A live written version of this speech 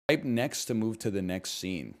Type next to move to the next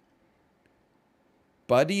scene.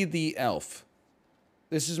 Buddy the Elf.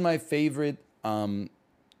 This is my favorite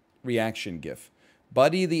reaction gif.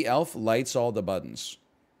 Buddy the Elf lights all the buttons.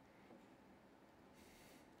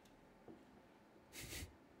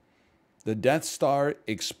 The Death Star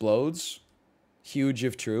explodes. Huge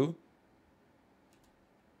if true.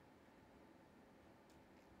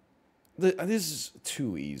 This is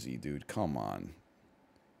too easy, dude. Come on.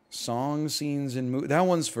 Song scenes and movies. That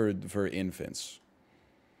one's for infants.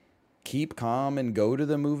 Keep calm and go to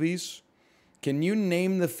the movies. Can you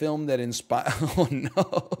name the film that inspired... Oh,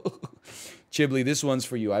 no. Chiblee, this one's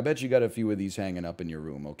for you. I bet you got a few of these hanging up in your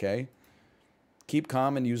room, okay? Keep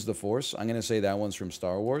calm and use the Force. I'm going to say that one's from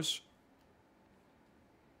Star Wars.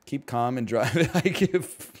 Keep calm and drive it. I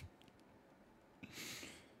give...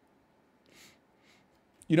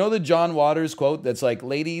 You know the John Waters quote that's like,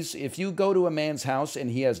 ladies, if you go to a man's house and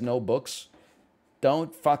he has no books,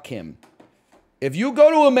 don't fuck him. If you go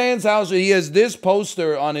to a man's house and he has this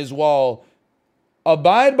poster on his wall,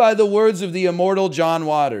 abide by the words of the immortal John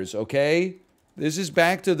Waters, okay? This is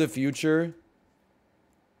Back to the Future.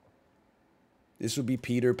 This would be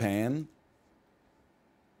Peter Pan.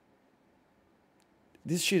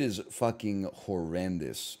 This shit is fucking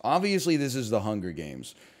horrendous. Obviously, this is the Hunger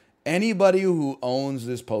Games. Anybody who owns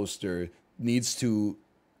this poster needs to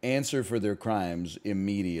answer for their crimes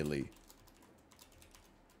immediately.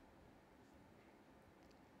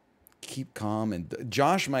 Keep calm and...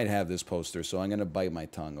 Josh might have this poster, so I'm going to bite my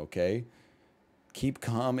tongue, okay? Keep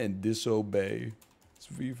calm and disobey. It's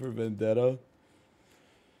V for Vendetta.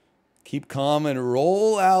 Keep calm and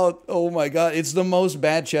roll out. Oh my God. It's the most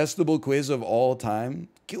bad chestable quiz of all time.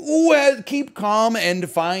 Ooh, keep calm and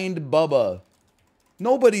find Bubba.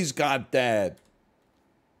 Nobody's got that.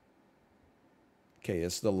 Okay,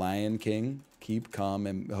 it's the Lion King. Keep calm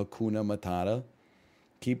and Hakuna Matata.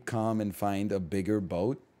 Keep calm and find a bigger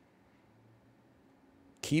boat.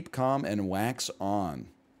 Keep calm and wax on.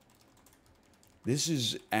 This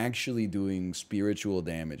is actually doing spiritual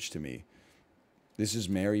damage to me. This is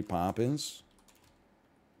Mary Poppins.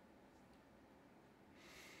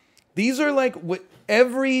 These are like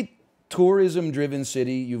every tourism-driven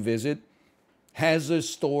city you visit has a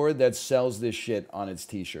store that sells this shit on its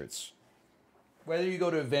t-shirts. Whether you go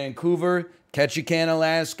to Vancouver, Ketchikan,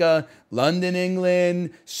 Alaska, London,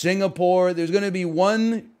 England, Singapore, there's going to be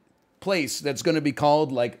one place that's going to be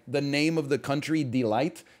called like the name of the country,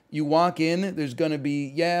 Delight. You walk in, there's going to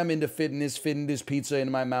be, yeah, I'm into fitness, fitting this pizza in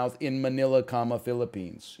my mouth in Manila,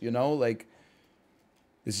 Philippines. You know, like,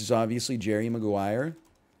 this is obviously Jerry Maguire.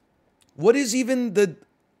 What is even the...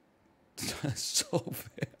 so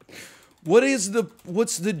bad.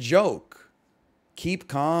 What's the joke? Keep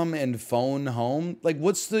calm and phone home? Like,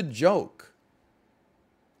 what's the joke?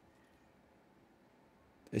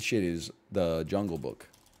 This shit is the Jungle Book.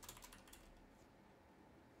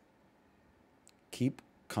 Keep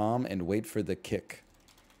calm and wait for the kick.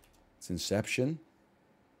 It's Inception.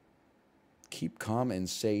 Keep calm and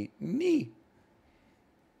say, me.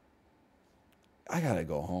 I gotta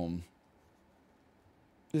go home.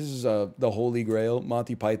 This is the Holy Grail,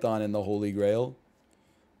 Monty Python and the Holy Grail.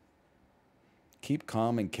 Keep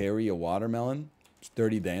calm and carry a watermelon. It's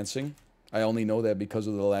Dirty Dancing. I only know that because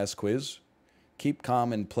of the last quiz. Keep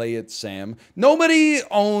calm and play it, Sam. Nobody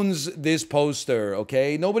owns this poster,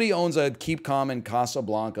 okay? Nobody owns a Keep Calm and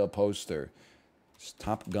Casablanca poster. It's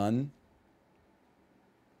Top Gun.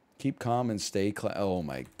 Keep calm and stay... Oh,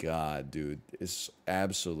 my God, dude. It's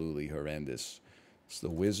absolutely horrendous. It's The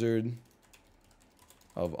Wizard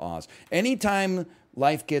of Oz. Anytime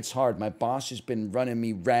life gets hard, my boss has been running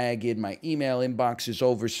me ragged, my email inbox is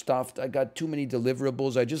overstuffed, I got too many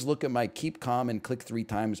deliverables, I just look at my Keep Calm and click 3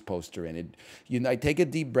 times poster and I take a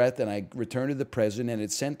deep breath and I return to the present and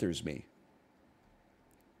it centers me.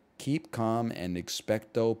 Keep calm and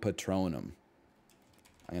expecto patronum.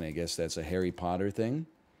 I'm gonna guess that's a Harry Potter thing.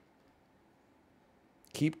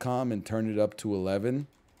 Keep calm and turn it up to 11.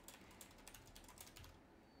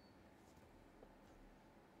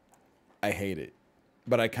 I hate it,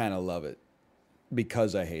 but I kind of love it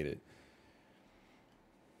because I hate it.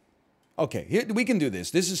 Okay, here, we can do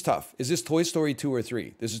this. This is tough. Is this Toy Story 2 or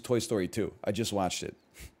 3? This is Toy Story 2. I just watched it.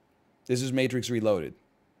 This is Matrix Reloaded.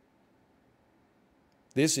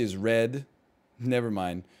 This is Red. Never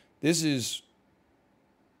mind. This is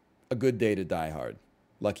A Good Day to Die Hard.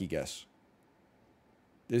 Lucky guess.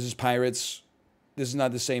 This is Pirates. This is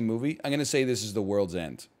not the same movie. I'm going to say this is The World's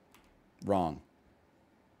End. Wrong.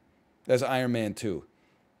 That's Iron Man 2.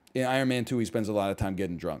 In Iron Man 2, he spends a lot of time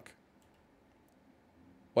getting drunk.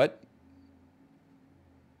 What?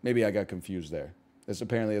 Maybe I got confused there.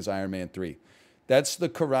 Apparently it's Iron Man 3. That's the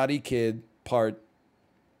Karate Kid Part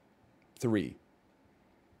 3.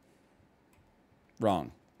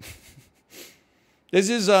 Wrong. This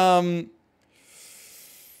is, I'm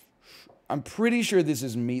pretty sure this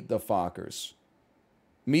is Meet the Fockers.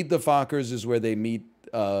 Meet the Fockers is where they meet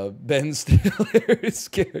Ben Stiller's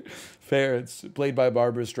parents, played by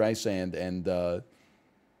Barbara Streisand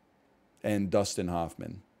and Dustin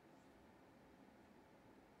Hoffman.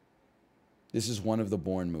 This is one of the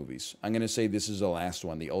Bourne movies. I'm going to say this is the last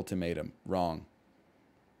one, The Ultimatum. Wrong.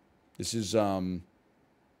 This is, this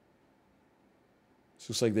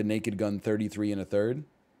looks like The Naked Gun 33 and a third.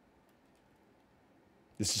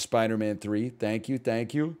 This is Spider-Man 3. Thank you,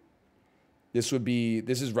 thank you. This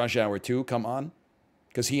is Rush Hour 2. Come on.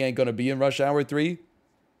 Because he ain't going to be in Rush Hour 3.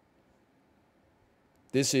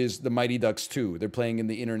 This is the Mighty Ducks 2. They're playing in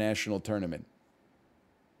the international tournament.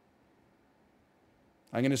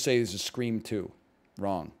 I'm going to say this is Scream 2.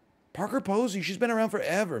 Wrong. Parker Posey, she's been around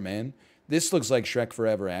forever, man. This looks like Shrek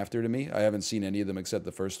Forever After to me. I haven't seen any of them except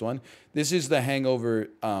the first one. This is The Hangover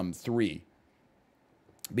 3.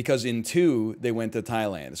 Because in 2, they went to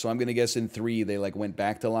Thailand. So I'm going to guess in 3, they like went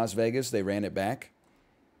back to Las Vegas. They ran it back.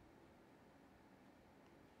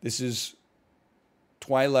 This is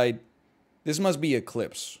Twilight. This must be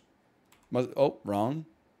Eclipse. Oh, wrong.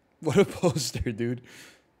 What a poster, dude.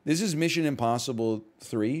 This is Mission Impossible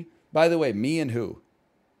 3. By the way, me and who?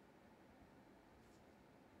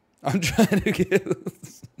 I'm trying to get...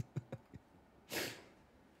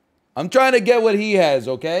 I'm trying to get what he has,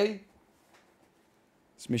 okay?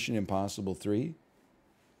 It's Mission Impossible 3.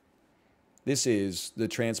 This is the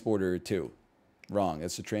Transporter 2. Wrong.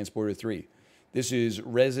 That's the Transporter 3. This is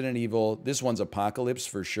Resident Evil. This one's Apocalypse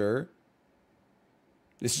for sure.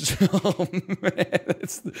 This is, oh man,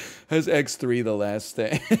 that's X3 The Last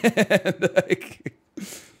Stand. Like,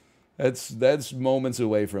 that's moments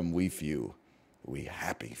away from we few, we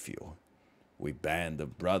happy few, we band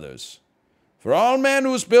of brothers. For all men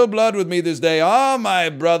who spill blood with me this day, ah,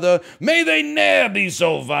 my brother, may they ne'er be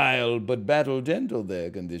so vile, but battle gentle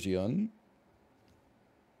their condition.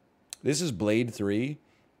 This is Blade 3.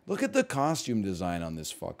 Look at the costume design on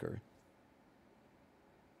this fucker.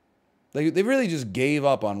 Like, they really just gave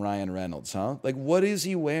up on Ryan Reynolds, huh? Like, what is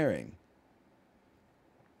he wearing?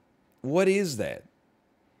 What is that?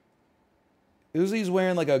 He's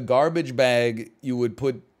wearing like a garbage bag you would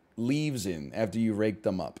put leaves in after you raked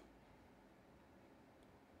them up.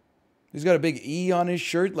 He's got a big E on his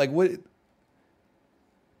shirt. Like, what?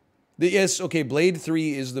 Yes, okay, Blade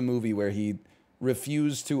 3 is the movie where he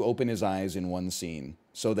refused to open his eyes in one scene.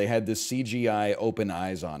 So they had this CGI open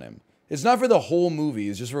eyes on him. It's not for the whole movie.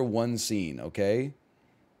 It's just for one scene, okay?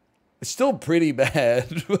 It's still pretty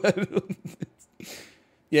bad.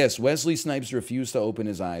 Yes, Wesley Snipes refused to open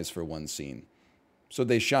his eyes for one scene. So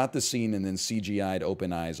they shot the scene and then CGI'd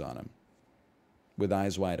open eyes on him. With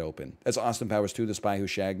eyes wide open. That's Austin Powers 2, The Spy Who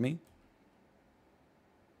Shagged Me.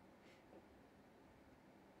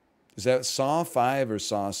 Is that Saw 5 or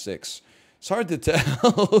Saw 6? It's hard to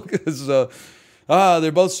tell because...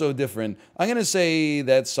 they're both so different. I'm going to say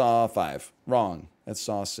that's Saw 5. Wrong. That's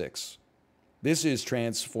Saw 6. This is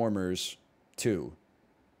Transformers 2.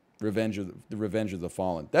 Revenge of the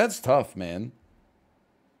Fallen. That's tough, man.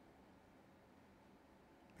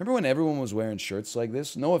 Remember when everyone was wearing shirts like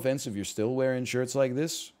this? No offense if you're still wearing shirts like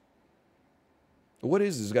this. What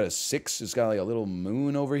is this? It's got a 6. It's got like a little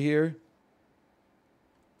moon over here.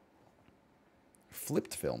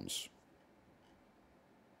 Flipped films.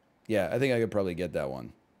 Yeah, I think I could probably get that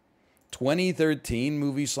one. 2013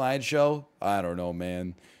 movie slideshow? I don't know,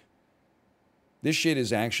 man. This shit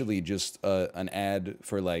is actually just an ad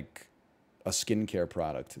for, like, a skincare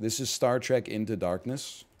product. This is Star Trek Into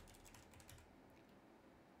Darkness.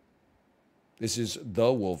 This is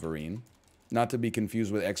The Wolverine. Not to be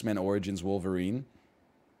confused with X-Men Origins Wolverine.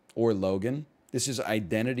 Or Logan. This is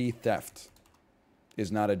Identity Theft.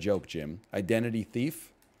 Is not a joke, Jim. Identity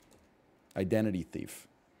Thief? Identity Thief.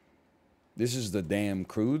 This is the damn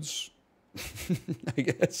Crudes, I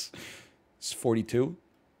guess. It's 42.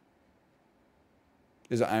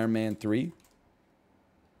 This is Iron Man 3.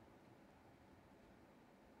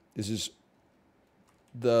 This is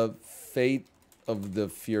the Fate of the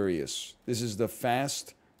Furious. This is the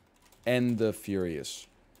Fast and the Furious.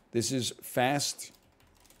 This is Fast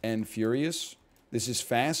and Furious. This is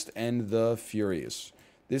Fast and the Furious.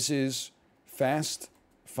 This is Fast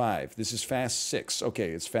 5. This is Fast 6.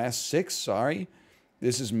 Okay, it's Fast 6, sorry.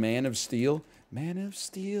 This is Man of Steel. Man of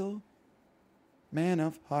Steel. Man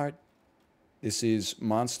of Heart. This is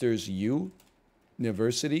Monsters U.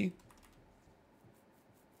 University.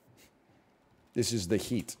 This is The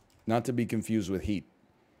Heat. Not to be confused with Heat.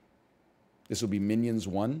 This will be Minions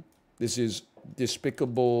 1. This is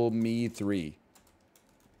Despicable Me 3.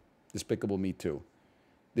 Despicable Me 2.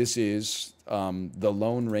 This is The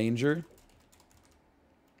Lone Ranger.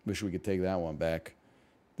 Wish we could take that one back.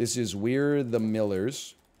 This is We're the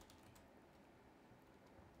Millers.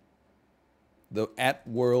 At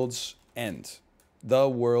World's End. The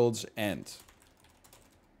World's End.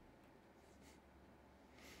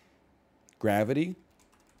 Gravity.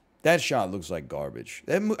 That shot looks like garbage.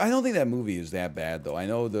 I don't think that movie is that bad, though. I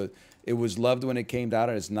know it was loved when it came out,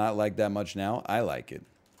 and it's not like that much now. I like it.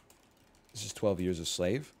 This is 12 Years a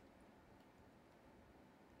Slave.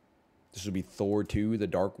 This would be Thor 2, The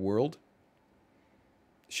Dark World.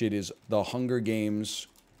 Shit is The Hunger Games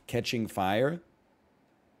Catching Fire.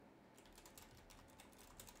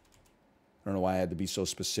 I don't know why I had to be so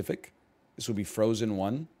specific. This would be Frozen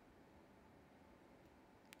 1.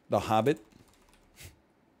 The Hobbit.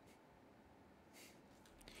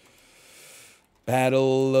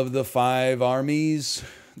 Battle of the Five Armies.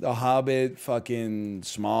 The Hobbit. Fucking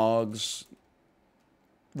Smaug's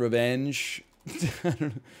Revenge.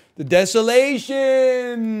 The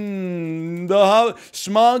Desolation. The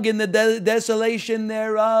Smaug and the Desolation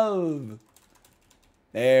thereof.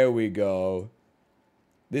 There we go.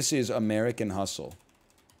 This is American Hustle.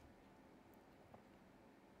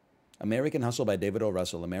 American Hustle by David O.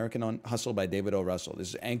 Russell. American Hustle by David O. Russell.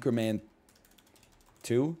 This is Anchorman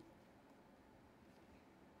 2.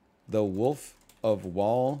 The Wolf of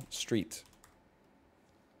Wall Street.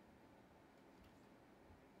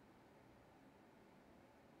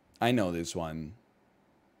 I know this one.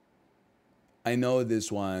 I know this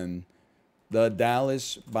one. The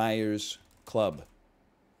Dallas Buyers Club.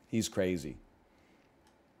 He's crazy.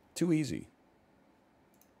 Too easy.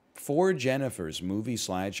 4 Jennifers movie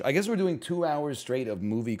slideshow. I guess we're doing 2 hours straight of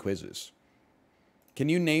movie quizzes. Can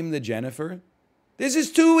you name the Jennifer? This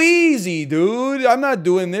is too easy, dude. I'm not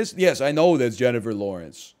doing this. Yes, I know that's Jennifer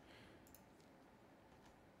Lawrence.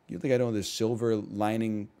 You think I know the Silver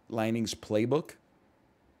Linings Playbook?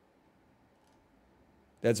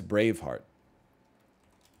 That's Braveheart.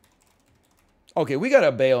 Okay, we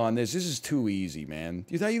gotta bail on this. This is too easy, man.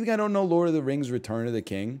 You think I don't know Lord of the Rings Return of the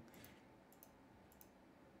King?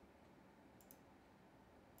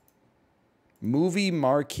 Movie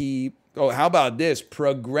marquee. Oh, how about this?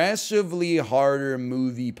 Progressively harder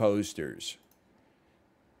movie posters.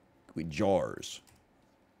 With jars.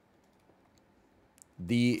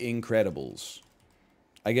 The Incredibles.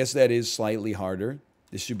 I guess that is slightly harder.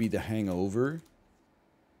 This should be The Hangover.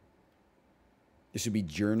 This should be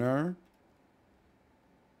Journar.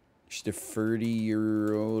 Just a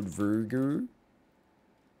 30-year-old Virgo.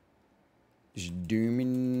 This is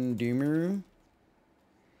Doomer.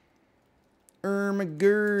 Oh my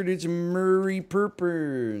God, it's Murray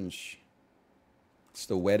Purpose. It's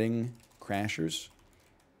The Wedding Crashers.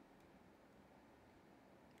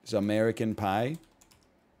 It's American Pie.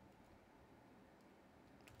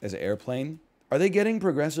 As an Airplane. Are they getting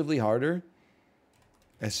progressively harder?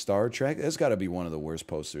 As Star Trek? That's got to be one of the worst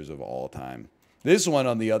posters of all time. This one,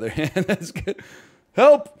 on the other hand, that's good.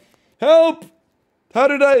 Help! Help! How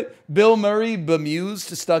did I... Bill Murray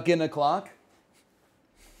bemused, stuck in a clock?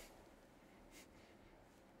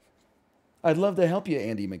 I'd love to help you,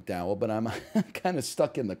 Andy McDowell, but I'm kind of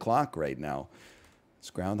stuck in the clock right now. It's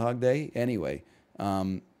Groundhog Day? Anyway,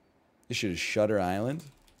 this shit is Shutter Island.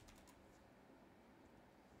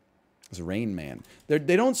 It's Rain Man.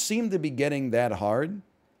 They don't seem to be getting that hard.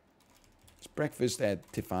 It's Breakfast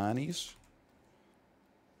at Tiffany's.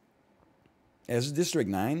 As District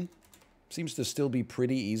 9 seems to still be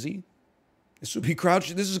pretty easy. This would be Crouch.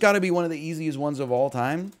 This has got to be one of the easiest ones of all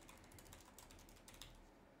time.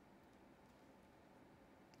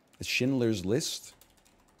 It's Schindler's List.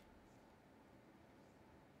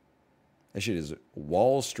 That shit is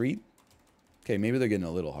Wall Street. Okay, maybe they're getting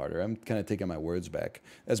a little harder. I'm kind of taking my words back.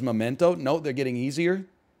 That's Memento. No, they're getting easier.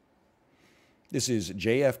 This is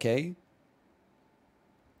JFK.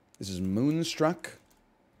 This is Moonstruck.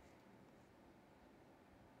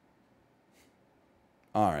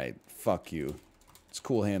 All right, fuck you. It's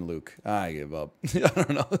Cool Hand Luke. I give up. I don't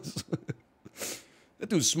know. That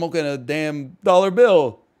dude's smoking a damn dollar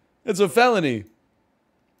bill. It's a felony.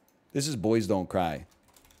 This is Boys Don't Cry.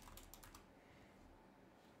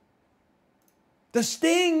 The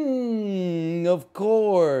Sting, of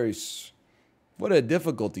course. What a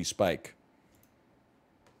difficulty spike.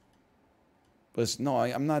 But no,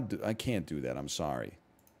 I'm not. I can't do that. I'm sorry.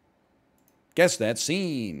 Guess that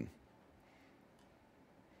scene.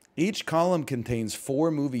 Each column contains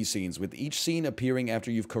 4 movie scenes, with each scene appearing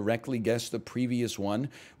after you've correctly guessed the previous one.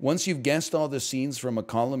 Once you've guessed all the scenes from a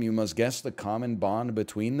column, you must guess the common bond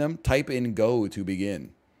between them. Type in go to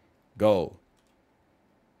begin. Go.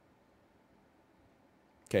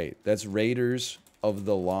 Okay, that's Raiders of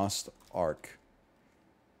the Lost Ark.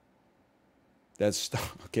 That's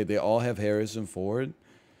okay, they all have Harrison Ford.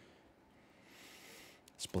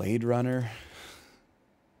 It's Blade Runner.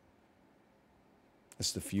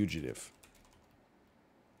 That's The Fugitive.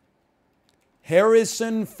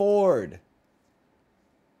 Harrison Ford.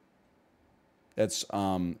 That's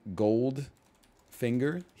Goldfinger.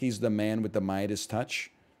 He's the man with the Midas touch.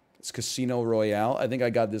 It's Casino Royale. I think I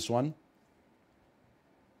got this one.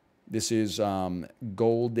 This is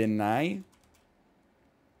GoldenEye.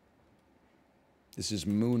 This is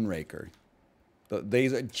Moonraker.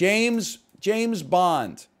 These are James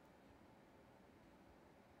Bond.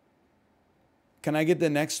 Can I get the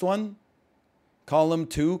next one? Column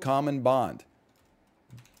 2, Common Bond.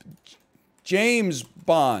 James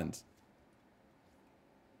Bond.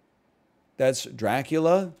 That's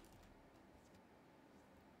Dracula.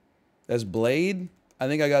 That's Blade. I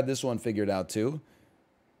think I got this one figured out too.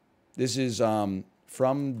 This is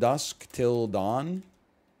From Dusk Till Dawn.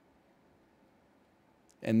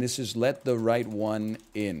 And this is Let the Right One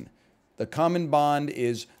In. The common bond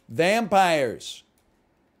is vampires.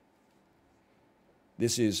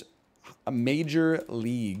 This is a Major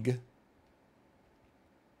League.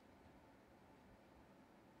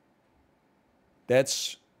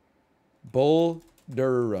 That's Bull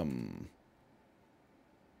Durham.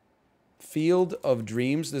 Field of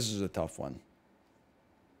Dreams. This is a tough one.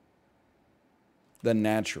 The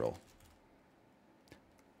Natural.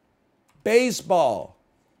 Baseball.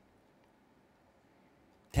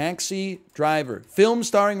 Taxi Driver. Film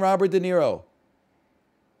starring Robert De Niro.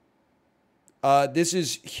 This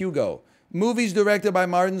is Hugo. Movies directed by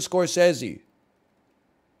Martin Scorsese.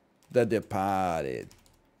 The Departed.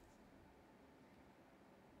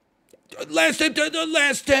 The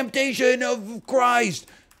Last Temptation of Christ.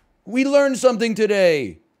 We learned something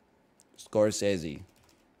today. Scorsese.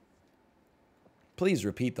 Please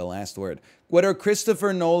repeat the last word. What are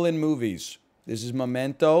Christopher Nolan movies? This is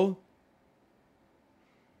Memento.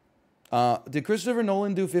 Did Christopher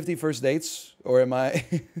Nolan do 50 First Dates? Or am I...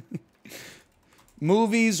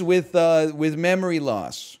 Movies with memory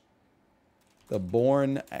loss. The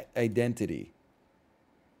Bourne Identity.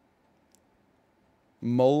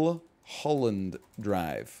 Mulholland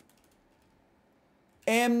Drive.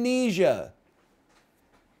 Amnesia.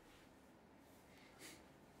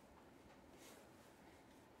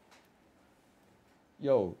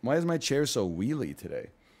 Yo, why is my chair so wheelie today?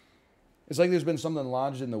 It's like there's been something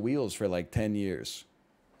lodged in the wheels for like 10 years.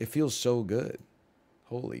 It feels so good.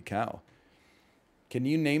 Holy cow. Can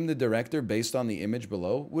you name the director based on the image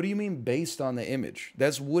below? What do you mean based on the image?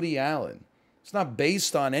 That's Woody Allen. It's not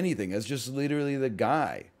based on anything. It's just literally the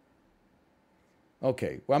guy.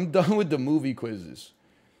 Okay, well, I'm done with the movie quizzes.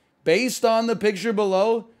 Based on the picture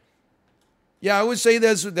below? Yeah, I would say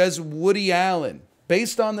that's Woody Allen.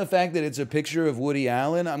 Based on the fact that it's a picture of Woody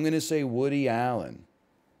Allen, I'm going to say Woody Allen.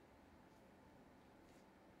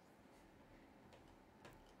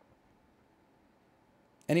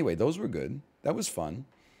 Anyway, those were good. That was fun.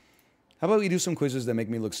 How about we do some quizzes that make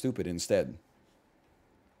me look stupid instead?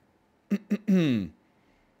 I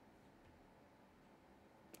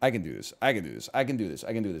can do this. I can do this. I can do this.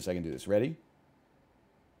 I can do this. I can do this. Ready?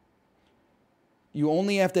 You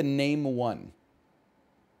only have to name one.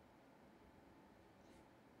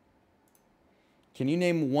 Can you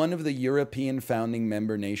name one of the European founding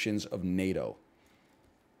member nations of NATO?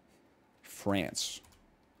 France.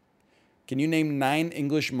 Can you name 9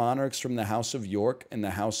 English monarchs from the House of York and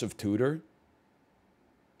the House of Tudor?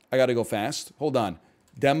 I got to go fast. Hold on.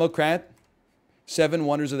 Democrat. 7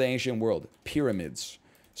 Wonders of the Ancient World. Pyramids.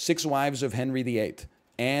 6 Wives of Henry VIII.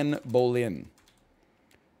 Anne Boleyn.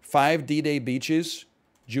 5 D-Day beaches.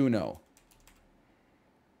 Juneau.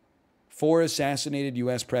 4 assassinated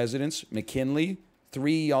U.S. presidents. McKinley.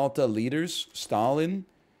 3 Yalta leaders. Stalin.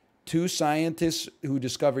 2 scientists who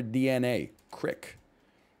discovered DNA. Crick.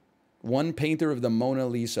 1 painter of the Mona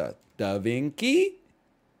Lisa. Da Vinci.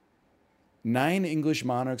 9 English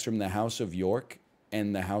monarchs from the House of York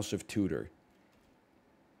and the House of Tudor.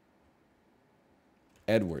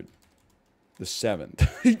 Edward the 7th.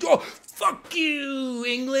 Oh, fuck you,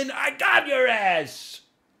 England. I got your ass.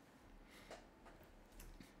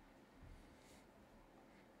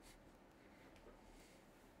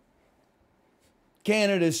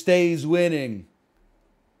 Canada stays winning.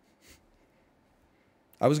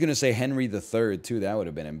 I was going to say Henry the 3rd, too. That would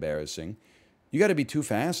have been embarrassing. You got to be too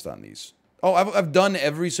fast on these. Oh, I've done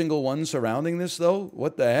every single one surrounding this, though?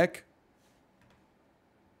 What the heck?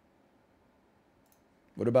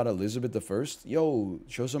 What about Elizabeth I? Yo,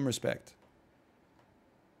 show some respect.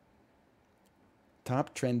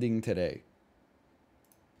 Top trending today.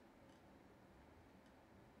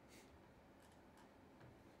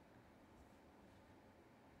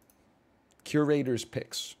 Curator's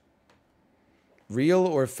picks. Real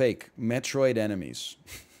or fake? Metroid enemies.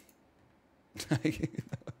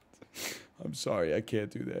 I'm sorry, I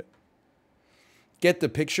can't do that. Get the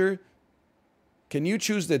picture? Can you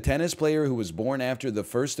choose the tennis player who was born after the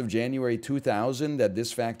 1st of January 2000 that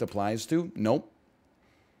this fact applies to? Nope.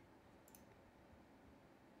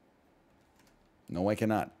 No, I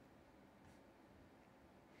cannot.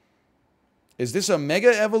 Is this a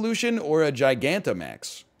Mega Evolution or a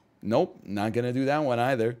Gigantamax? Nope, not going to do that one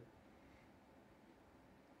either.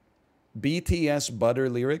 BTS Butter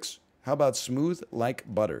lyrics. How about Smooth Like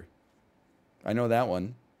Butter? I know that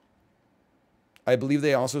one. I believe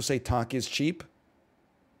they also say talk is cheap.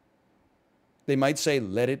 They might say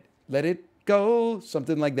let it go,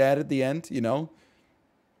 something like that at the end, you know.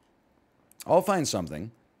 I'll find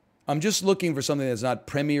something. I'm just looking for something that's not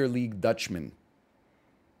Premier League Dutchman.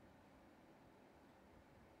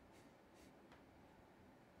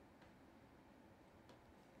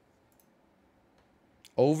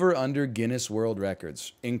 Over under Guinness World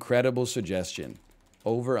Records. Incredible suggestion.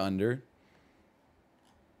 Over under.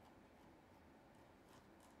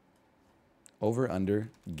 Over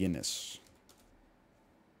under Guinness.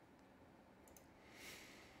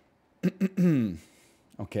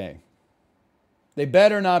 Okay. They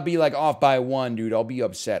better not be like off by 1, dude. I'll be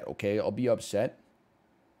upset, okay? I'll be upset.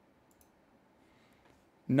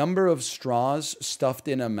 Number of straws stuffed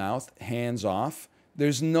in a mouth, hands off.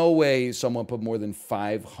 There's no way someone put more than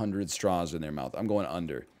 500 straws in their mouth. I'm going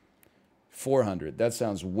under. 400. That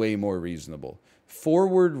sounds way more reasonable.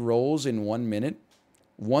 Forward rolls in 1 minute.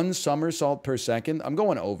 1 somersault per second. I'm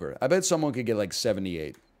going over. I bet someone could get like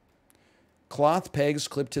 78. Cloth pegs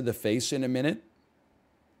clipped to the face in a minute.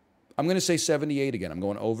 I'm going to say 78 again. I'm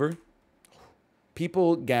going over.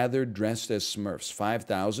 People gathered dressed as Smurfs.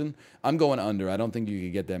 5,000. I'm going under. I don't think you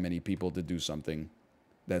could get that many people to do something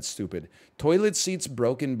that's stupid. Toilet seats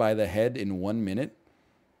broken by the head in 1 minute.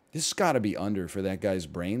 This has got to be under for that guy's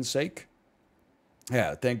brain's sake.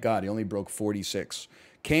 Yeah, thank God. He only broke 46.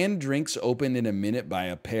 Canned drinks opened in a minute by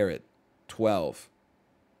a parrot. 12.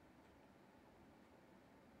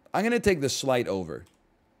 I'm going to take the slight over.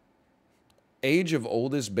 Age of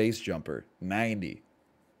oldest base jumper. 90.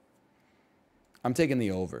 I'm taking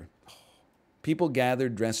the over. People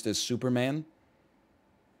gathered dressed as Superman.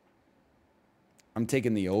 I'm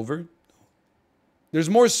taking the over. There's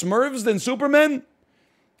more Smurfs than Supermen?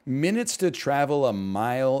 Minutes to travel a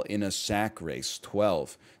mile in a sack race.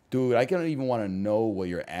 12. Dude, I don't even want to know what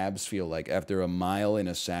your abs feel like after a mile in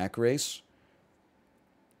a sack race.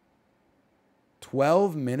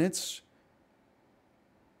 12 minutes?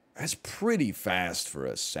 That's pretty fast for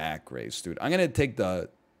a sack race, dude. I'm going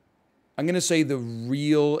to say the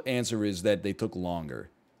real answer is that they took longer.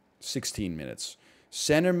 16 minutes.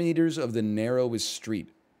 Centimeters of the narrowest street.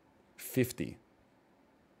 50.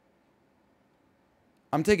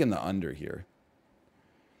 I'm taking the under here.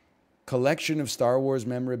 Collection of Star Wars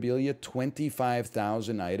memorabilia.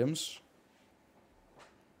 25,000 items.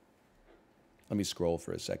 Let me scroll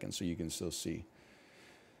for a second so you can still see.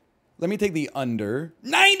 Let me take the under.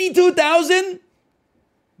 92,000?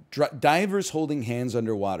 Divers holding hands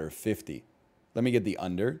underwater. 50. Let me get the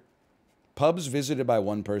under. Pubs visited by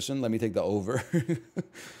 1 person. Let me take the over.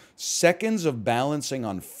 Seconds of balancing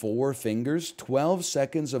on 4 fingers. 12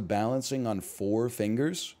 seconds of balancing on 4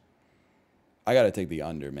 fingers. I got to take the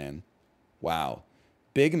under, man. Wow.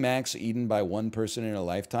 Big Macs eaten by 1 person in a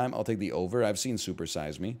lifetime. I'll take the over. I've seen Super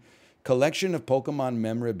Size Me. Collection of Pokemon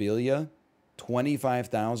memorabilia.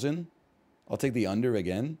 25,000. I'll take the under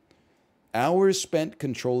again. Hours spent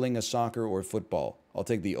controlling a soccer or football. I'll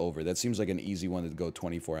take the over. That seems like an easy one to go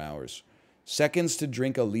 24 hours. Seconds to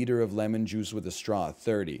drink a liter of lemon juice with a straw.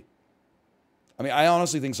 30. I mean, I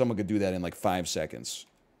honestly think someone could do that in like 5 seconds.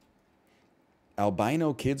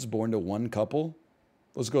 Albino kids born to 1 couple.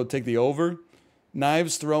 Let's go take the over.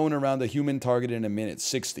 Knives thrown around a human target in a minute.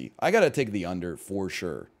 60. I got to take the under for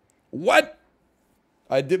sure. What?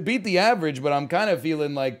 I did beat the average, but I'm kind of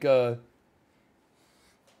feeling like... that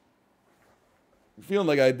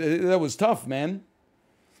was tough, man.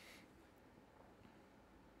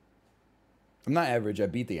 I'm not average. I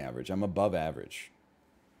beat the average. I'm above average.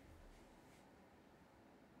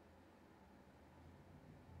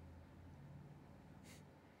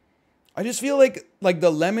 I just feel like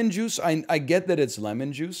the lemon juice, I get that it's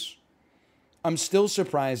lemon juice. I'm still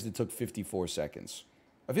surprised it took 54 seconds.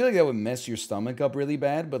 I feel like that would mess your stomach up really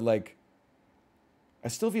bad, but like, I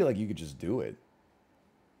still feel like you could just do it.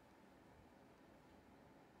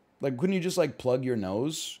 Like, couldn't you just like plug your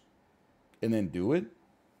nose and then do it?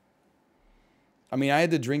 I mean, I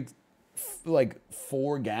had to drink like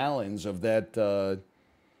 4 gallons of that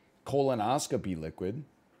colonoscopy liquid.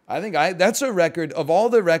 I think that's a record of all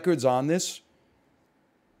the records on this.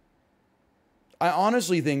 I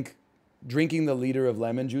honestly think drinking the liter of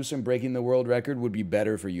lemon juice and breaking the world record would be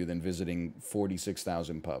better for you than visiting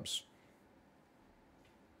 46,000 pubs.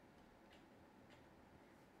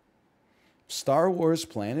 Star Wars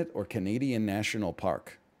planet or Canadian National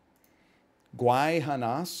Park?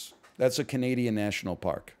 Guayhanas, that's a Canadian national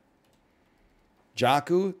park.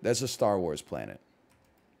 Jakku, that's a Star Wars planet.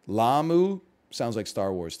 Lamu, sounds like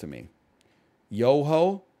Star Wars to me.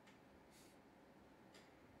 Yoho,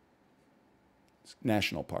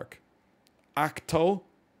 national park. Acto,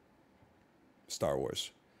 Star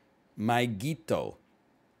Wars. Maigito,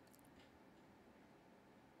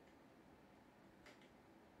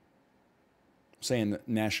 saying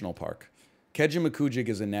national park. Kejimakujik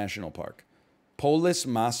is a national park. Polis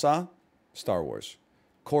Masa, Star Wars.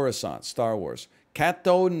 Coruscant, Star Wars.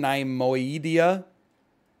 Kato Naimoidia.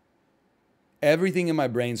 Everything in my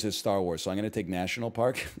brain says Star Wars, so I'm going to take national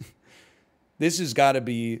park. This has got to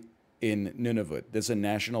be in Nunavut. This is a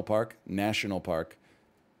national park. National park.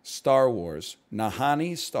 Star Wars.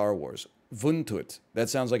 Nahani, Star Wars. Vuntut. That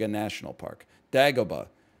sounds like a national park. Dagobah.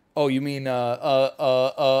 Oh, you mean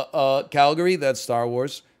Calgary? That's Star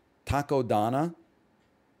Wars. Takodana.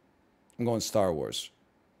 I'm going Star Wars.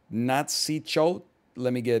 Natsicho.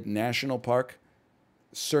 Let me get national park.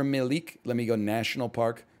 Surmilik. Let me go national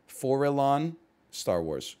park. Forelon. Star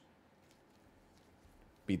Wars.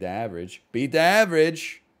 Beat the average. Beat the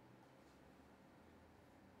average.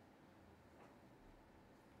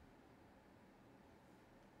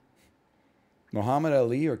 Muhammad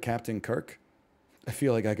Ali or Captain Kirk? I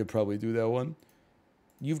feel like I could probably do that one.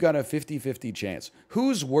 You've got a 50-50 chance.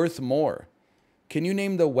 Who's worth more? Can you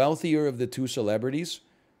name the wealthier of the two celebrities?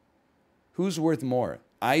 Who's worth more?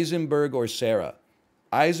 Eisenberg or Sarah?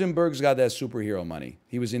 Eisenberg's got that superhero money.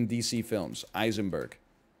 He was in DC films. Eisenberg.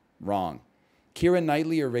 Wrong. Keira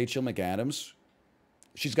Knightley or Rachel McAdams?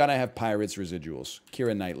 She's got to have Pirates residuals.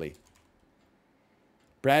 Keira Knightley.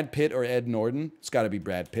 Brad Pitt or Ed Norton? It's got to be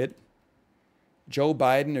Brad Pitt. Joe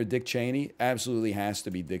Biden or Dick Cheney? Absolutely has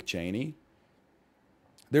to be Dick Cheney.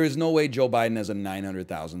 There is no way Joe Biden has a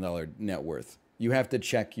 $900,000 net worth. You have to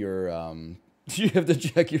check your you have to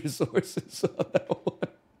check your sources on that one.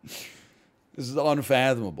 This is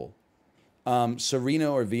unfathomable.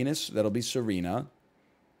 Serena or Venus? That'll be Serena.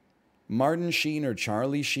 Martin Sheen or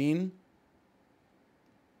Charlie Sheen?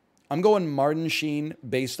 I'm going Martin Sheen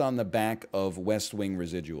based on the back of West Wing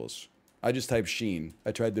residuals. I just typed Sheen.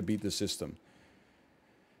 I tried to beat the system.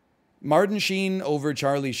 Martin Sheen over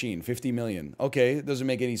Charlie Sheen, 50 million. Okay, it doesn't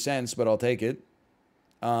make any sense, but I'll take it.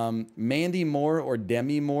 Mandy Moore or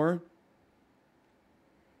Demi Moore?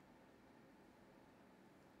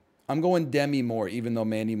 I'm going Demi Moore, even though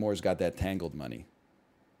Mandy Moore's got that Tangled money.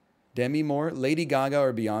 Demi Moore, Lady Gaga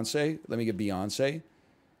or Beyonce? Let me get Beyonce.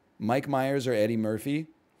 Mike Myers or Eddie Murphy?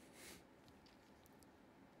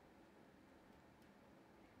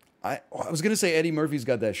 I was going to say Eddie Murphy's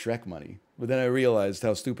got that Shrek money, but then I realized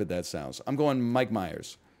how stupid that sounds. I'm going Mike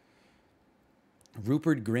Myers.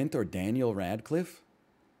 Rupert Grint or Daniel Radcliffe?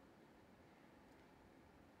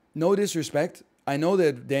 No disrespect. I know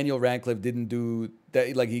that Daniel Radcliffe didn't do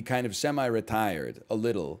that, like he kind of semi-retired a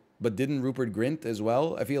little, but didn't Rupert Grint as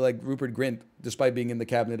well? I feel like Rupert Grint, despite being in the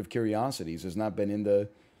Cabinet of Curiosities, has not been in the...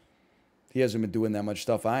 He hasn't been doing that much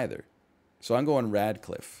stuff either. So I'm going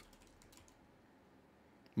Radcliffe.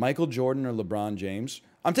 Michael Jordan or LeBron James?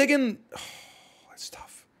 I'm taking... Oh, that's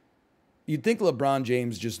tough. You'd think LeBron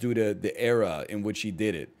James just due to the era in which he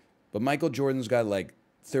did it. But Michael Jordan's got like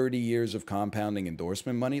 30 years of compounding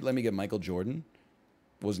endorsement money. Let me get Michael Jordan.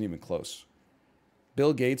 Wasn't even close.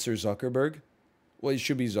 Bill Gates or Zuckerberg? Well, it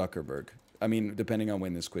should be Zuckerberg. I mean, depending on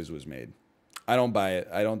when this quiz was made. I don't buy it.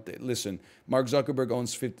 I don't listen. Mark Zuckerberg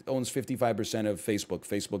owns 55% of Facebook.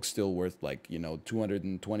 Facebook's still worth like, you know,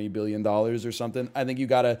 $220 billion or something. I think you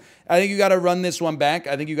gotta run this one back.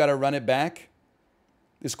 I think you gotta run it back.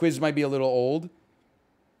 This quiz might be a little old.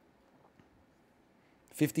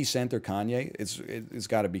 50 Cent or Kanye? It's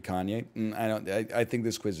got to be Kanye. I think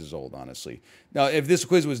this quiz is old, honestly. Now, if this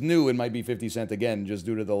quiz was new, it might be 50 Cent again, just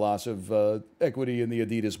due to the loss of equity in the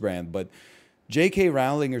Adidas brand. But J.K.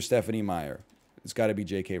 Rowling or Stephanie Meyer? It's got to be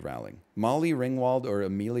J.K. Rowling. Molly Ringwald or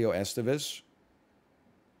Emilio Estevez?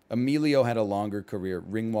 Emilio had a longer career.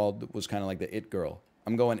 Ringwald was kind of like the it girl.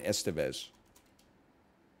 I'm going Estevez.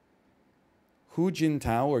 Hu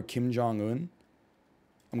Jintao or Kim Jong-un?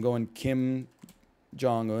 I'm going Kim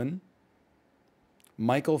Jong-un.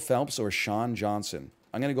 Michael Phelps or Shawn Johnson?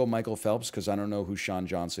 I'm going to go Michael Phelps because I don't know who Shawn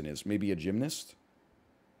Johnson is. Maybe a gymnast?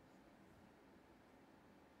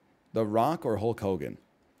 The Rock or Hulk Hogan?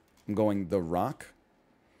 I'm going The Rock.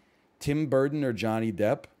 Tim Burton or Johnny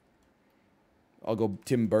Depp? I'll go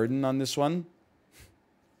Tim Burton on this one.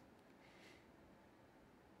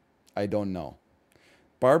 I don't know.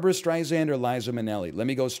 Barbara Streisand or Liza Minnelli? Let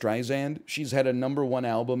me go Streisand. She's had a #1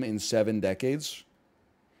 album in 7 decades.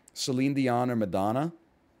 Celine Dion or Madonna?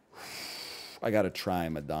 I got to try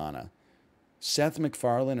Madonna. Seth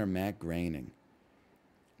MacFarlane or Matt Groening?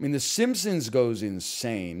 I mean, The Simpsons goes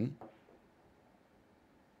insane.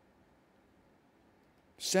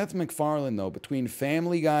 Seth MacFarlane, though, between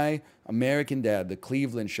Family Guy, American Dad, The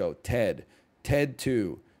Cleveland Show, Ted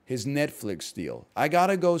 2, his Netflix deal, I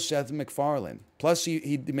gotta go Seth MacFarlane. Plus,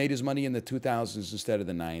 he made his money in the 2000s instead of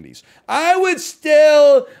the 90s. I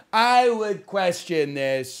would question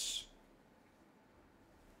this.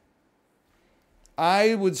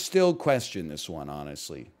 I would still question this one,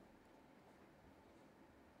 honestly.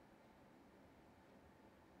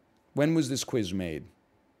 When was this quiz made?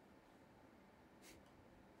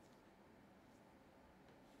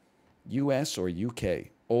 US or UK?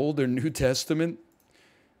 Old or New Testament?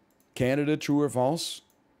 Canada, true or false?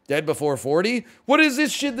 Dead before 40? What is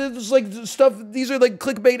this shit? This is like stuff. These are like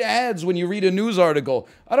clickbait ads when you read a news article.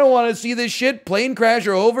 I don't want to see this shit. Plane crash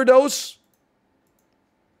or overdose?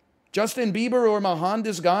 Justin Bieber or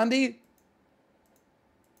Mohandas Gandhi?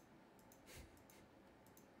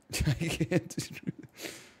 I can't.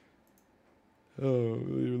 Oh,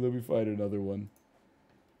 let me find another one.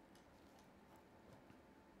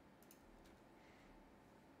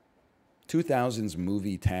 (2000s)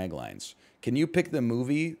 movie taglines. Can you pick the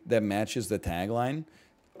movie that matches the tagline?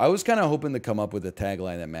 I was kind of hoping to come up with a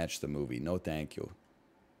tagline that matched the movie. No, thank you.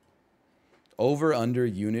 Over under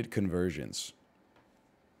unit conversions.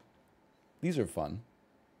 These are fun.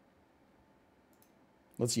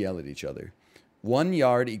 Let's yell at each other. 1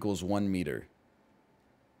 yard equals 1 meter.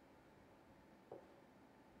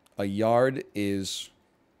 A yard is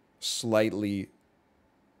slightly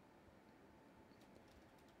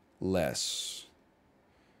less.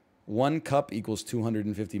 1 cup equals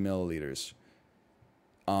 250 milliliters.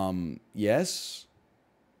 Yes.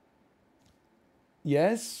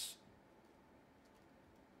 Yes.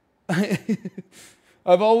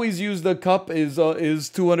 I've always used the cup is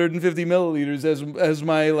 250 milliliters as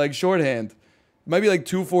my like shorthand. It might be like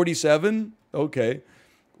 247. Okay.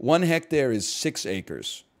 1 hectare is 6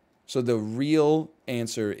 acres. So the real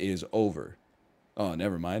answer is over. Oh,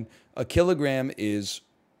 never mind. A kilogram is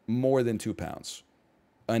more than 2 pounds.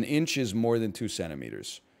 An inch is more than 2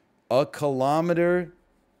 centimeters. A kilometer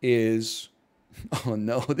is... Oh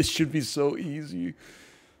no, this should be so easy.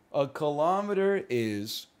 A kilometer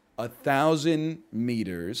is 1,000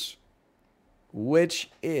 meters, which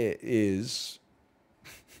is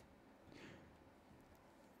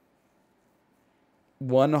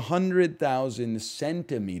 100,000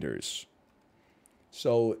 centimeters.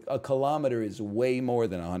 So a kilometer is way more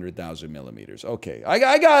than 100,000 millimeters. Okay, I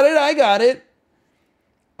got it.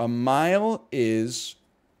 A mile is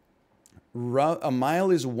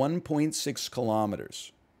 1.6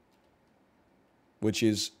 kilometers, which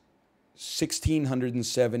is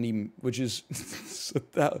 1,670, which is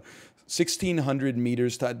 1,600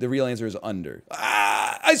 meters. The real answer is under.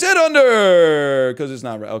 Ah, I said under because it's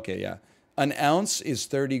not right. Okay, yeah. An ounce is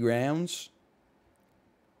 30 grams.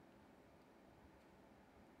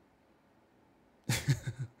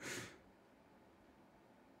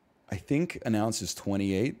 I think an ounce is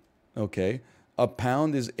 28. Okay. A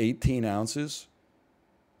pound is 18 ounces.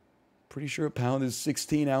 Pretty sure a pound is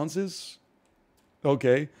 16 ounces.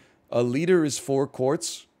 Okay. A liter is 4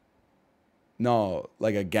 quarts. No,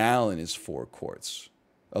 like a gallon is 4 quarts.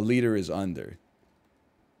 A liter is under.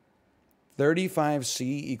 35C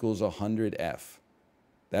equals 100F.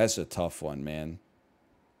 That's a tough one, man.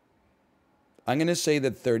 I'm going to say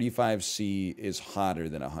that 35C is hotter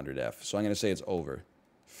than 100F. So I'm going to say it's over.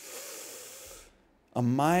 A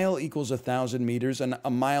mile equals 1,000 meters, and a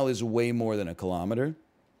mile is way more than a kilometer.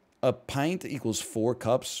 A pint equals 4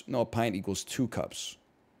 cups. No, a pint equals 2 cups.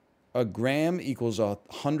 A gram equals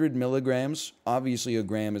 100 milligrams. Obviously, a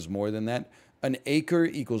gram is more than that. An acre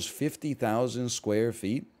equals 50,000 square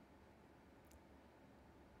feet.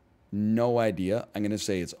 No idea. I'm going to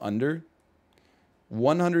say it's under.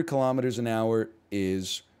 100 kilometers an hour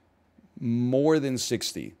is more than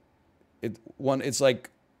 60. It's like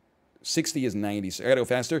 60 is 90. So I gotta go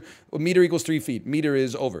faster. A meter equals 3 feet. Meter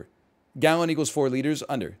is over. Gallon equals 4 liters,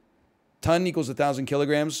 under. Ton equals 1,000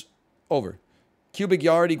 kilograms, over. Cubic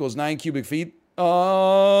yard equals 9 cubic feet,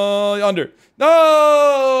 under.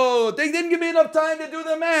 No! They didn't give me enough time to do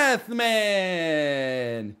the math,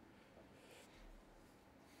 man.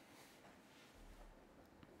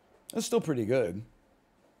 That's still pretty good.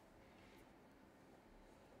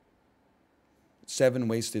 7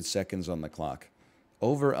 wasted seconds on the clock.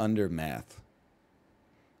 Over, under, math.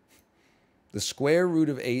 The square root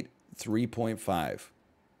of 8, 3.5.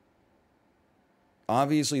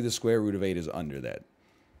 Obviously, the square root of 8 is under that.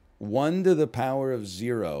 1 to the power of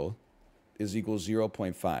 0 is equals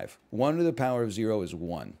 0.5. 1 to the power of 0 is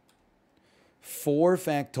 1. 4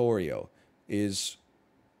 factorial is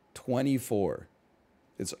 24.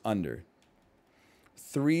 It's under.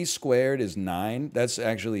 3 squared is 9. That's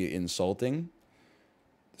actually insulting.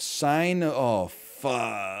 Sine, oh,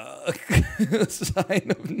 fuck.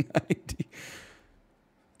 Sine of 90.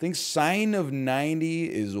 I think sine of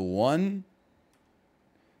 90 is 1.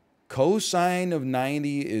 Cosine of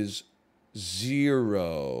 90 is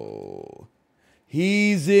 0.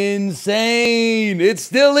 He's insane. It's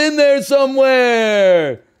still in there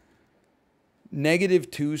somewhere. Negative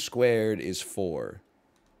 2 squared is 4.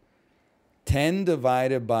 10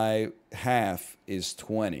 divided by half is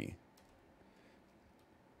 20.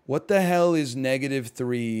 What the hell is negative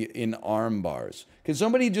 3 in arm bars? Can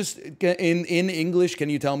somebody just, in English, can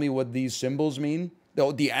you tell me what these symbols mean?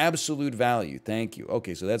 Oh, the absolute value. Thank you.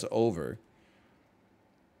 Okay, so that's over.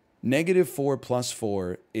 Negative 4 plus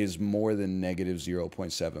 4 is more than negative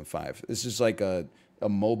 0.75. This is like a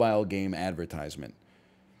mobile game advertisement.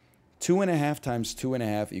 2.5 times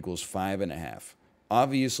 2.5 equals 5.5.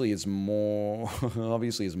 Obviously, it's more.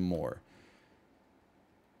 Obviously, it's more.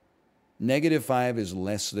 Negative 5 is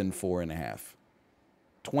less than 4.5.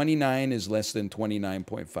 29 is less than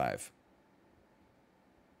 29.5.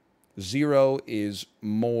 0 is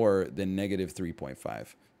more than negative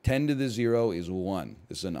 3.5. 10 to the 0 is 1.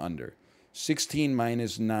 This is an under. 16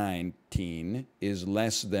 minus 19 is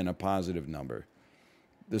less than a positive number.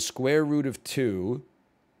 The square root of 2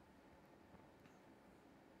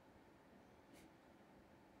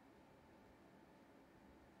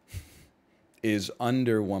 is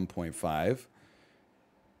under 1.5.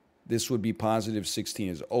 This would be positive 16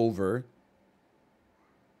 is over.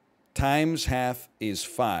 Times half is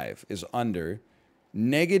 5, is under.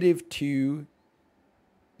 Negative 2,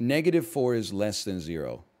 negative 4 is less than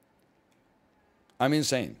 0. I'm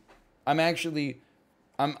insane.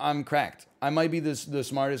 I'm cracked. I might be the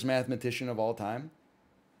smartest mathematician of all time.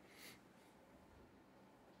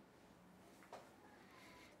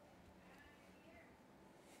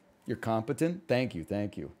 You're competent? Thank you,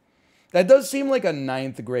 thank you. That does seem like a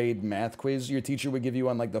 9th grade math quiz your teacher would give you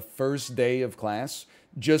on like the first day of class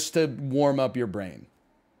just to warm up your brain.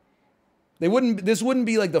 This wouldn't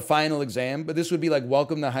be like the final exam, but this would be like,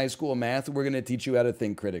 welcome to high school math. We're going to teach you how to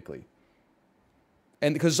think critically.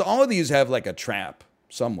 And because all of these have like a trap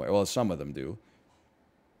somewhere. Well, some of them do.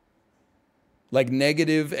 Like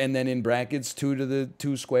negative and then in brackets 2 to the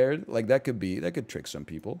 2 squared. Like that could trick some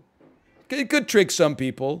people. It could trick some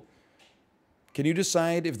people. Can you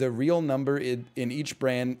decide if the real number in each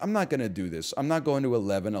brand... I'm not going to do this. I'm not going to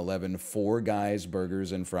 11-11, 4 guys,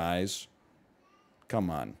 burgers, and fries. Come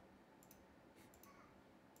on.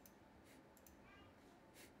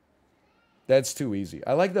 That's too easy.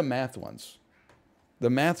 I like the math ones. The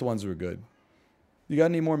math ones were good. You got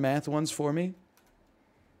any more math ones for me?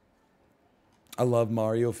 I love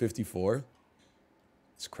Mario 54.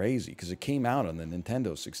 It's crazy because it came out on the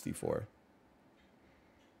Nintendo 64.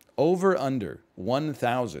 Over, under,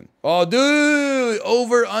 1,000. Oh, dude!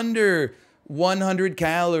 Over, under, 100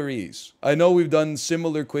 calories. I know we've done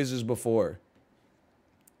similar quizzes before.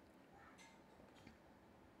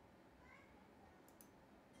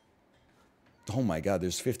 Oh my God,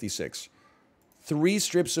 there's 56. 3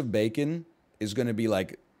 strips of bacon is going to be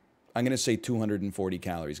like, I'm going to say 240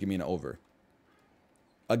 calories. Give me an over.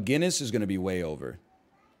 A Guinness is going to be way over.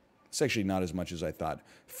 It's actually not as much as I thought.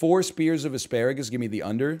 4 spears of asparagus, give me the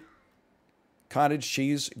under. Cottage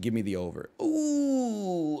cheese, give me the over.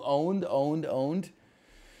 Ooh, owned.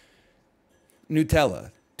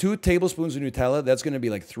 Nutella. 2 tablespoons of Nutella, that's going to be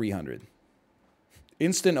like 300.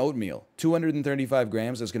 Instant oatmeal, 235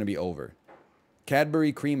 grams, that's going to be over.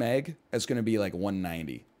 Cadbury cream egg, that's going to be like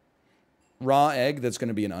 190. Raw egg, that's going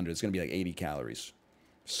to be an under. It's going to be like 80 calories.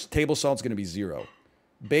 Table salt's going to be 0.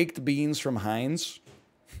 Baked beans from Heinz,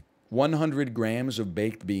 100 grams of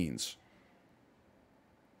baked beans.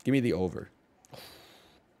 Give me the over.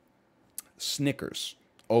 Snickers,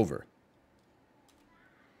 over.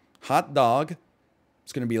 Hot dog,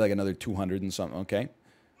 it's going to be like another 200 and something, okay?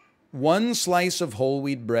 One slice of whole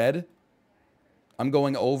wheat bread, I'm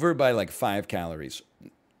going over by like 5 calories.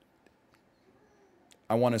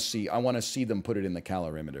 I want to see them put it in the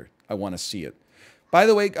calorimeter. I want to see it. By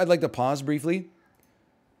the way, I'd like to pause briefly.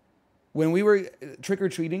 When we were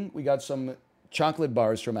trick-or-treating, we got some chocolate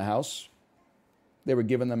bars from a house. They were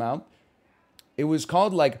giving them out. It was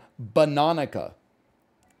called like Bananica.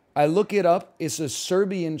 I look it up. It's a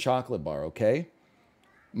Serbian chocolate bar, okay?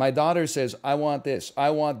 My daughter says, I want this.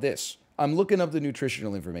 I want this. I'm looking up the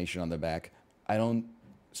nutritional information on the back. I don't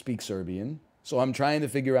speak Serbian, so I'm trying to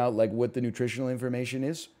figure out like what the nutritional information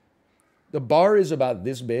is. The bar is about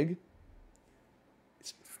this big.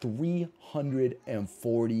 It's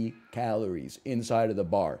 340 calories inside of the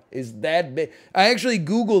bar. Is that big? I actually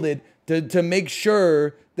Googled it to make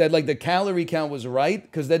sure that like the calorie count was right,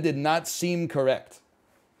 because that did not seem correct.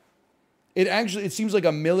 It seems like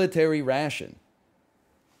a military ration.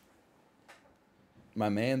 My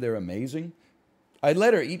man, they're amazing. I'd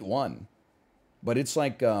let her eat one, but it's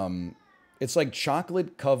like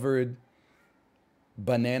chocolate covered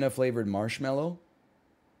banana flavored marshmallow.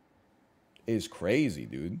 Is crazy,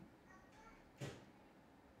 dude.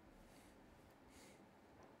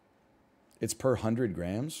 It's per 100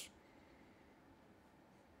 grams.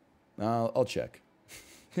 I'll check.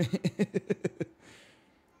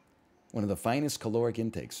 One of the finest caloric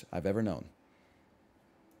intakes I've ever known.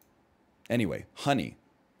 Anyway, honey.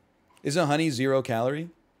 Isn't honey 0 calorie?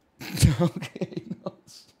 Okay. No.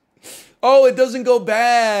 Oh, it doesn't go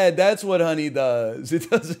bad. That's what honey does. It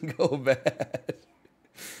doesn't go bad.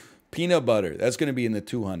 Peanut butter. That's going to be in the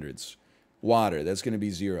 200s. Water. That's going to be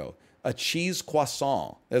 0. A cheese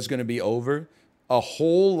croissant. That's going to be over. A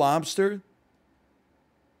whole lobster.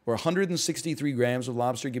 Or 163 grams of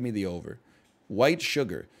lobster. Give me the over. White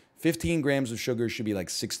sugar. 15 grams of sugar should be like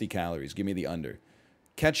 60 calories. Give me the under.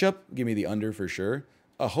 Ketchup, give me the under for sure.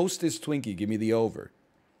 A Hostess Twinkie, give me the over.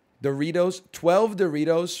 Doritos, 12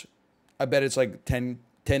 Doritos. I bet it's like 10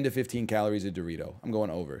 to 15 calories a Dorito. I'm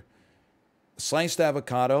going over. Sliced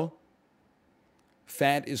avocado.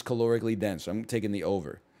 Fat is calorically dense. I'm taking the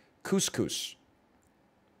over. Couscous.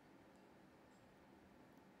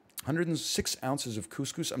 106 ounces of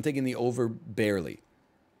couscous. I'm taking the over barely.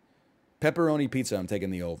 Pepperoni pizza, I'm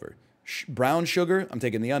taking the over. Brown sugar, I'm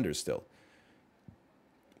taking the under still.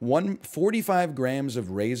 45 grams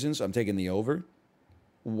of raisins, I'm taking the over.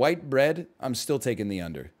 White bread, I'm still taking the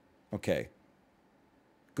under. Okay.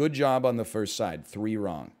 Good job on the first side. 3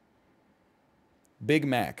 wrong. Big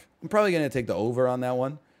Mac, I'm probably going to take the over on that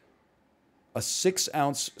one. A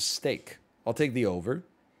 6-ounce steak, I'll take the over.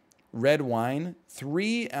 Red wine,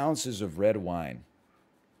 3 ounces of red wine.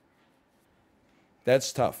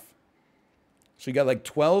 That's tough. So you got like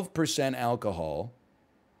 12% alcohol,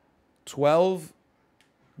 12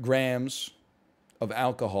 grams of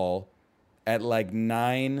alcohol at like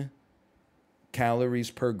 9 calories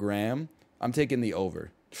per gram. I'm taking the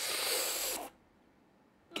over.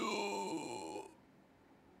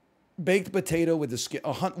 Baked potato with the skin.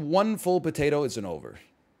 One full potato is an over.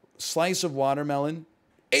 Slice of watermelon.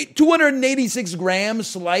 286 grams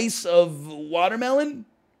slice of watermelon?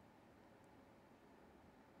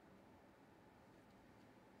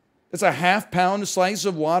 It's a half-pound slice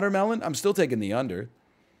of watermelon. I'm still taking the under.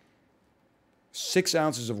 6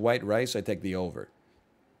 ounces of white rice. I take the over.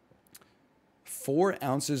 4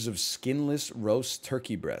 ounces of skinless roast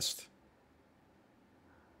turkey breast.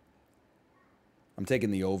 I'm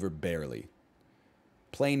taking the over barely.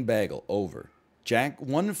 Plain bagel, over.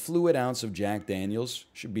 1 fluid ounce of Jack Daniels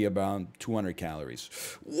should be around 200 calories.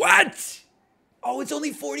 What? Oh, it's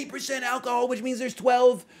only 40% alcohol, which means there's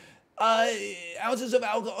 12... ounces of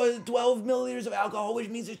alcohol, 12 milliliters of alcohol, which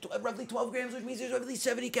means there's roughly 12 grams, which means there's roughly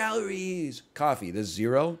 70 calories. Coffee, there's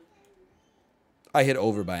 0. I hit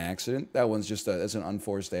over by accident. That one's just that's an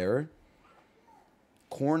unforced error.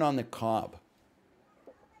 Corn on the cob.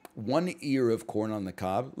 1 ear of corn on the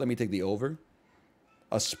cob. Let me take the over.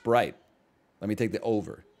 A Sprite. Let me take the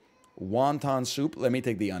over. Wonton soup. Let me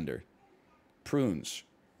take the under. Prunes.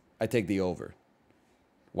 I take the over.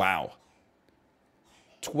 Wow.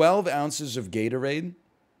 12 ounces of Gatorade,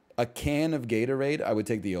 a can of Gatorade, I would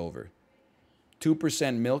take the over.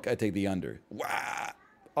 2% milk, I take the under. Wow.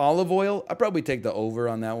 Olive oil, I probably take the over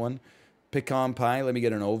on that one. Pecan pie, let me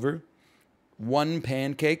get an over. 1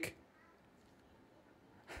 pancake.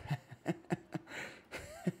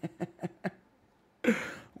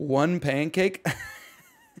 1 pancake.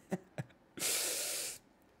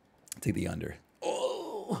 Take the under.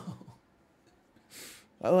 Oh.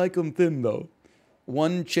 I like them thin, though.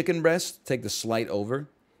 1 chicken breast, take the slight over.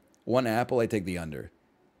 1 apple, I take the under.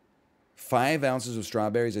 5 ounces of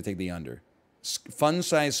strawberries, I take the under.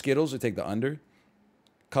 Fun-sized Skittles, I take the under.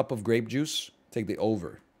 Cup of grape juice, take the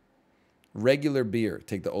over. Regular beer,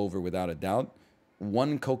 take the over without a doubt.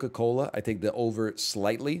 1 Coca-Cola, I take the over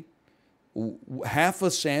slightly. Half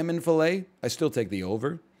a salmon fillet, I still take the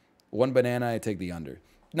over. 1 banana, I take the under.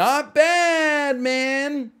 Not bad,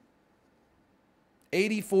 man.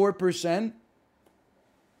 84%.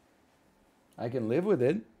 I can live with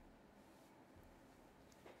it.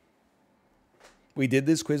 We did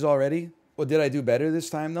this quiz already. Well, did I do better this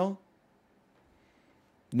time, though?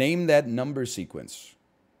 Name that number sequence.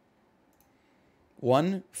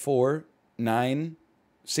 1, 4, 9,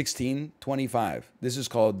 16, 25. This is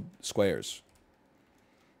called squares.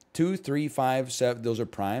 2, 3, 5, 7. Those are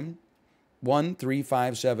prime. 1, 3,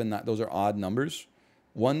 5, 7. 9, those are odd numbers.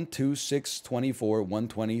 1, 2, 6, 24,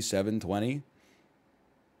 120, 720.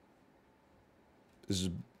 This is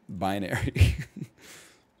binary.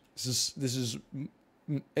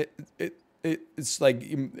 It's like,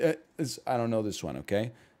 I don't know this one,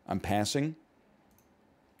 okay? I'm passing.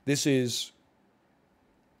 This is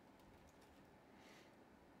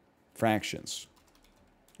fractions.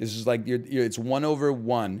 This is like, it's 1 over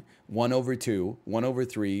 1, 1 over 2, 1 over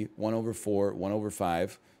 3, 1 over 4, 1 over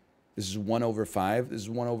 5. This is 1 over 5. This is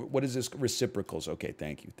 1 over, what is this? Reciprocals. Okay,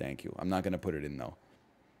 thank you, thank you. I'm not going to put it in, though.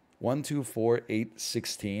 1, 2, 4, 8,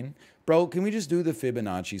 16. Bro, can we just do the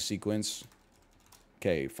Fibonacci sequence?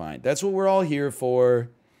 Okay, fine. That's what we're all here for.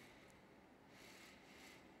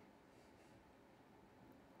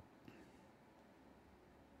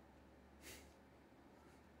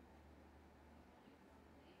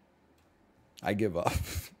 I give up.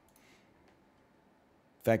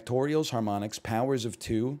 Factorials, harmonics, powers of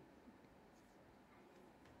 2.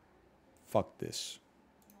 Fuck this.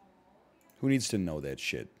 Who needs to know that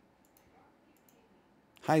shit?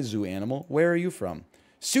 Hi, zoo animal. Where are you from?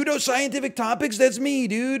 Pseudoscientific topics? That's me,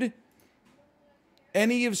 dude.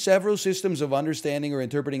 Any of several systems of understanding or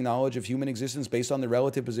interpreting knowledge of human existence based on the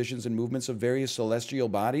relative positions and movements of various celestial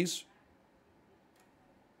bodies?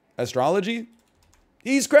 Astrology?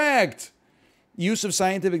 He's cracked! Use of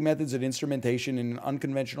scientific methods and instrumentation in an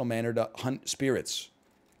unconventional manner to hunt spirits.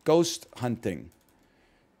 Ghost hunting.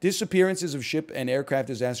 Disappearances of ship and aircraft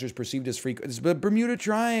disasters perceived as frequent. It's the Bermuda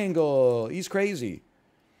Triangle. He's crazy.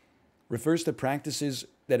 Refers to practices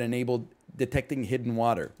that enable detecting hidden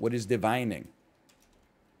water. What is divining?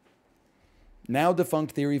 Now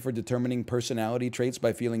defunct theory for determining personality traits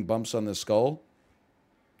by feeling bumps on the skull.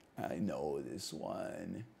 I know this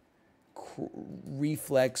one.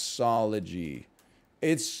 Reflexology.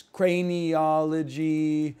 It's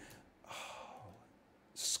craniology.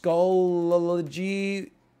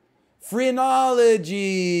 Skullology.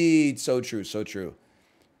 Phrenology. So true, so true.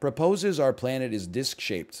 Proposes our planet is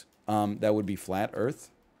disc-shaped. That would be flat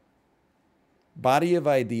Earth. Body of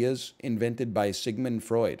ideas invented by Sigmund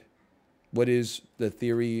Freud. What is the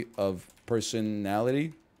theory of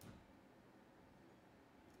personality?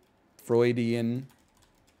 Freudian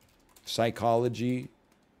psychology,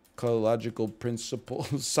 ecological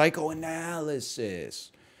principles,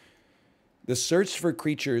 psychoanalysis. The search for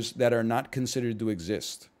creatures that are not considered to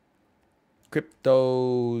exist.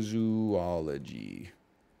 Cryptozoology.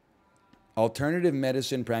 Alternative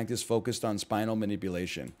medicine practice focused on spinal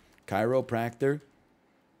manipulation. Chiropractor.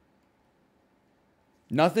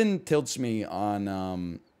 Nothing tilts me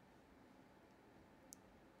on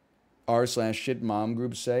r/shit mom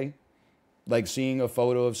groups say. Like seeing a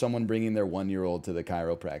photo of someone bringing their 1-year-old to the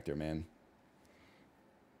chiropractor, man.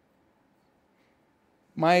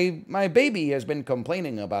 My baby has been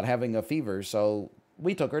complaining about having a fever, so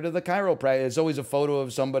we took her to the chiropractor. It's always a photo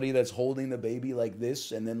of somebody that's holding the baby like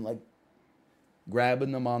this and then like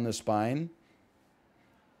grabbing them on the spine.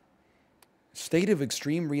 State of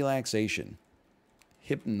extreme relaxation.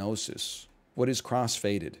 Hypnosis. What is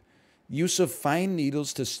cross-faded? Use of fine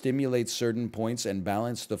needles to stimulate certain points and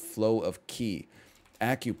balance the flow of ki.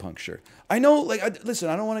 Acupuncture. I know, like, listen,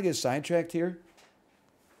 I don't want to get sidetracked here.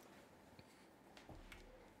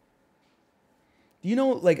 You know,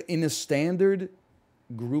 like, in a standard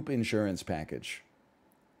group insurance package,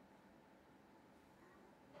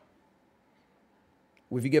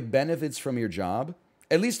 if you get benefits from your job,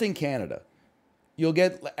 at least in Canada, you'll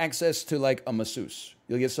get access to, like, a masseuse.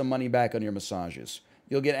 You'll get some money back on your massages.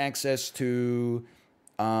 You'll get access to,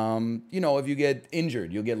 you know, if you get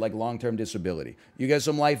injured, you'll get like long-term disability. You get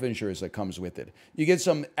some life insurance that comes with it. You get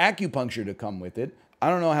some acupuncture to come with it. I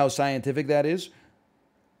don't know how scientific that is.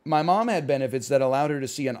 My mom had benefits that allowed her to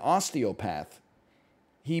see an osteopath.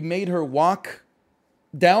 He made her walk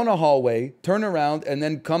down a hallway, turn around, and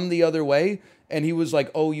then come the other way. And he was like,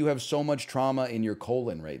 "Oh, you have so much trauma in your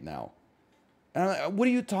colon right now." And I'm like, "What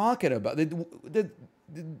are you talking about?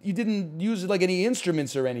 You didn't use like any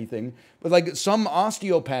instruments or anything, but like some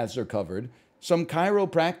osteopaths are covered, some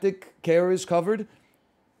chiropractic care is covered.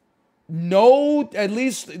 No, at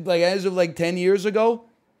least like as of like 10 years ago,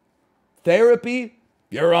 therapy,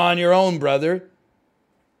 you're on your own, brother.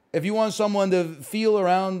 If you want someone to feel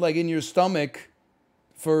around like in your stomach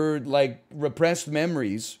for like repressed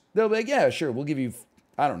memories, they'll be like, yeah, sure, we'll give you,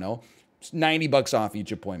 I don't know, $90 off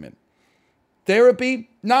each appointment. Therapy,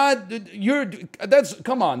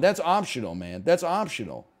 come on, that's optional, man. That's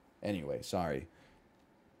optional. Anyway, sorry.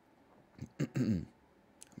 I'm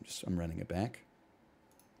running it back.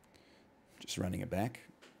 Just running it back.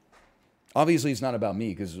 Obviously, it's not about me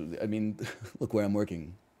because, I mean, look where I'm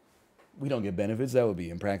working. We don't get benefits. That would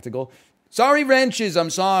be impractical. Sorry, wrenches.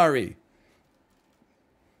 I'm sorry.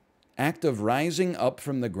 Act of rising up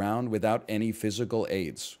from the ground without any physical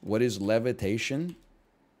aids. What is levitation?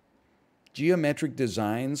 Geometric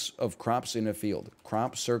designs of crops in a field.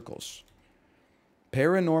 Crop circles.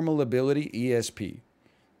 Paranormal ability, ESP.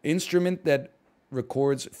 Instrument that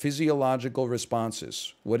records physiological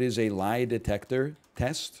responses. What is a lie detector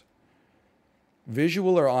test?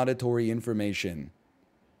 Visual or auditory information.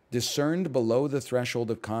 Discerned below the threshold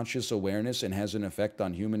of conscious awareness and has an effect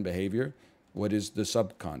on human behavior. What is the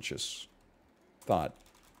subconscious thought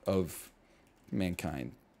of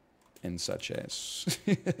mankind and such as?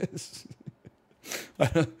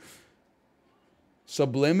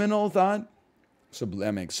 Subliminal thought?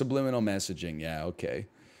 Subliminal messaging. Yeah, okay.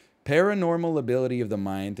 Paranormal ability of the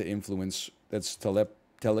mind to influence. That's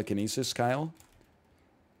telekinesis, Kyle.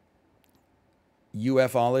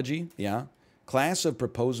 Ufology. Yeah. Class of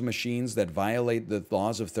proposed machines that violate the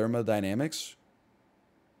laws of thermodynamics.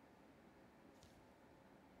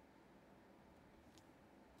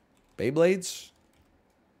 Beyblades?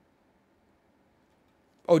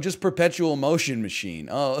 Oh, just perpetual motion machine.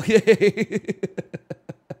 Oh, okay.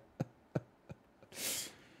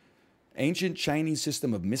 Ancient Chinese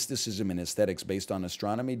system of mysticism and aesthetics based on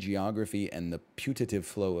astronomy, geography, and the putative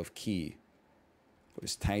flow of qi. What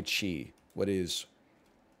is Tai Chi? What is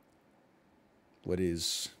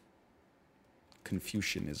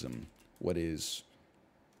Confucianism? What is...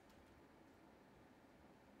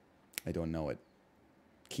 I don't know it.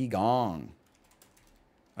 Qigong.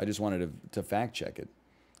 I just wanted to fact check it.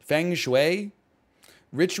 Feng Shui.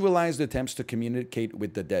 Ritualized attempts to communicate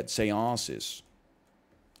with the dead. Seances.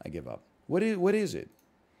 I give up. What is it?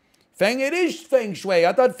 It is Feng Shui.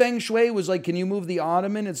 I thought Feng Shui was like, can you move the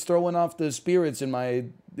ottoman? It's throwing off the spirits in my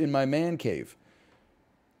man cave.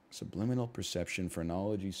 Subliminal perception,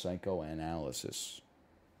 phrenology, psychoanalysis.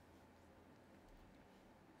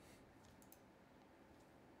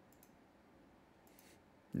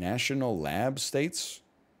 National lab states?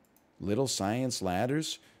 Little science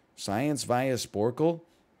ladders? Science via Sporcle?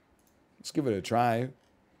 Let's give it a try.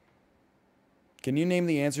 Can you name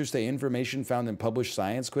the answers to information found in published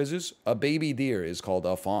science quizzes? A baby deer is called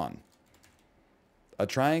a fawn. A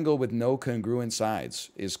triangle with no congruent sides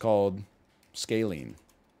is called scalene.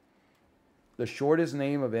 The shortest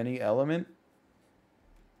name of any element?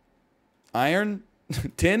 Iron?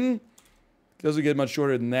 Tin? Doesn't get much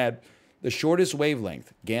shorter than that. The shortest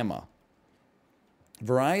wavelength, gamma.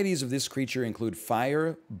 Varieties of this creature include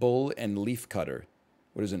fire, bull, and leafcutter.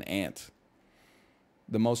 What is an ant?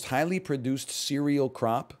 The most highly produced cereal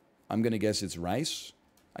crop, I'm going to guess it's rice.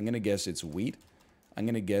 I'm going to guess it's wheat. I'm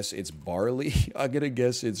going to guess it's barley. I'm going to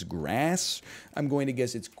guess it's grass. I'm going to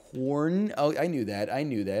guess it's corn. Oh, I knew that. I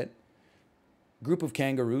knew that. Group of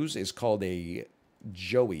kangaroos is called a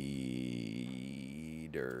joey-der.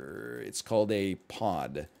 It's called a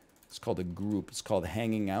pod. It's called a group. It's called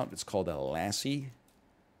hanging out. It's called a lassie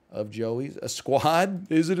of joeys. A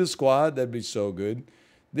squad? Is it a squad? That'd be so good.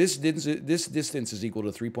 This distance is equal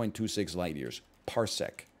to 3.26 light years.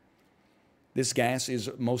 Parsec. This gas is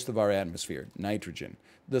most of our atmosphere. Nitrogen.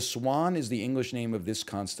 The swan is the English name of this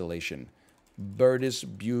constellation. Birdus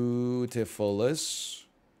beautifulus.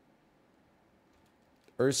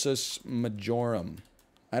 Ursus majorum.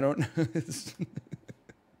 I don't know.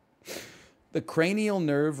 The cranial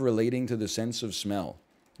nerve relating to the sense of smell.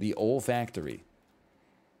 The olfactory.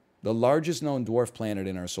 The largest known dwarf planet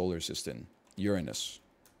in our solar system. Uranus.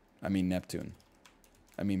 I mean Neptune.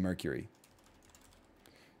 I mean Mercury.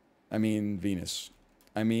 I mean Venus.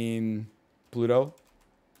 I mean Pluto.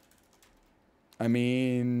 I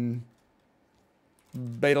mean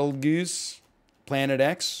Betelgeuse. Planet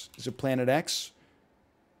X. Is it Planet X?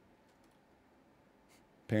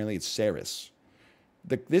 Apparently it's Ceres.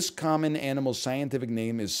 This common animal's scientific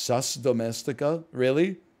name is Sus domestica.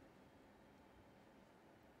 Really?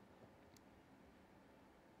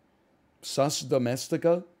 Sus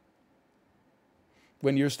domestica?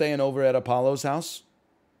 When you're staying over at Apollo's house?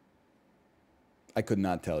 I could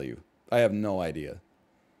not tell you. I have no idea.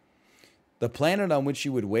 The planet on which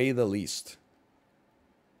you would weigh the least.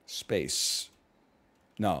 Space.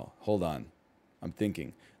 No, hold on. I'm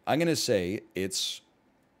thinking. I'm going to say it's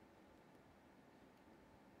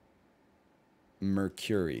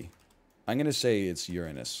Mercury. I'm going to say it's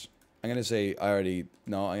Uranus. I'm going to say, I'm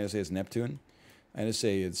going to say it's Neptune. I'm going to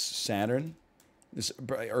say it's Saturn. This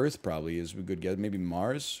Earth probably is a good guess. Maybe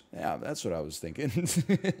Mars. Yeah, that's what I was thinking.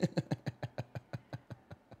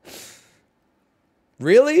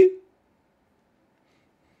 Really?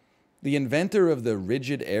 The inventor of the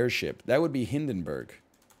rigid airship. That would be Hindenburg.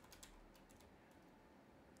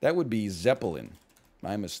 That would be Zeppelin.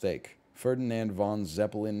 My mistake. Ferdinand von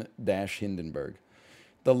Zeppelin - Hindenburg.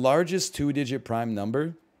 The largest two-digit prime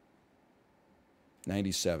number?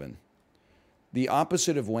 97. The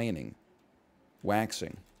opposite of waning?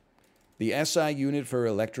 Waxing. The SI unit for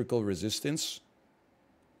electrical resistance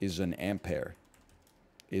is an ampere.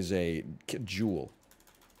 Is a joule.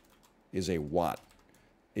 Is a watt.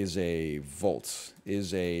 Is a volt.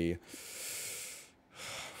 Is a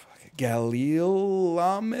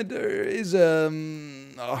galilometer. Is a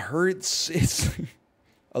hertz. It's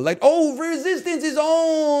resistance is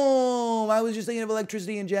ohm. I was just thinking of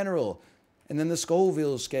electricity in general. And then the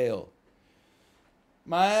Scoville scale.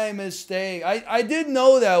 My mistake. I did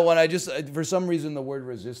know that one. I just, for some reason, the word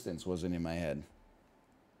resistance wasn't in my head.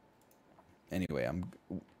 Anyway,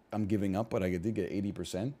 I'm giving up, but I did get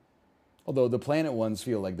 80%. Although the planet ones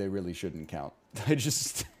feel like they really shouldn't count.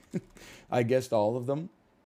 I guessed all of them.